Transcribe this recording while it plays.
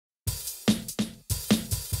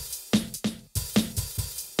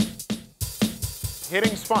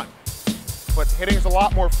Hitting's fun, but hitting's a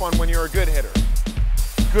lot more fun when you're a good hitter.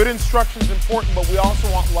 Good instruction is important, but we also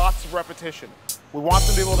want lots of repetition. We want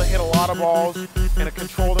them to be able to hit a lot of balls in a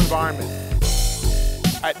controlled environment.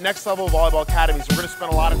 At Next Level Volleyball Academies, we're going to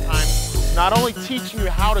spend a lot of time not only teaching you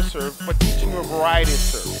how to serve, but teaching you a variety of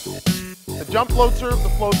serves. The jump float serve, the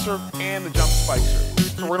float serve, and the jump spike serve.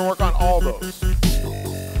 So we're going to work on all those.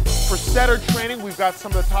 For setter training, we've got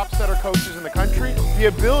some of the top setter coaches in the country. The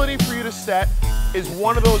ability for you to set is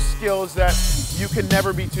one of those skills that you can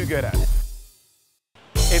never be too good at.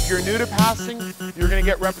 If you're new to passing, you're going to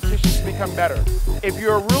get repetitions to become better. If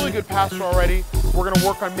you're a really good passer already, we're going to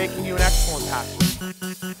work on making you an excellent passer.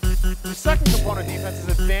 The second component of defense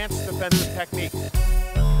is advanced defensive techniques.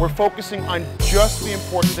 We're focusing on just the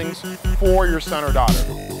important things for your son or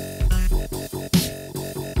daughter.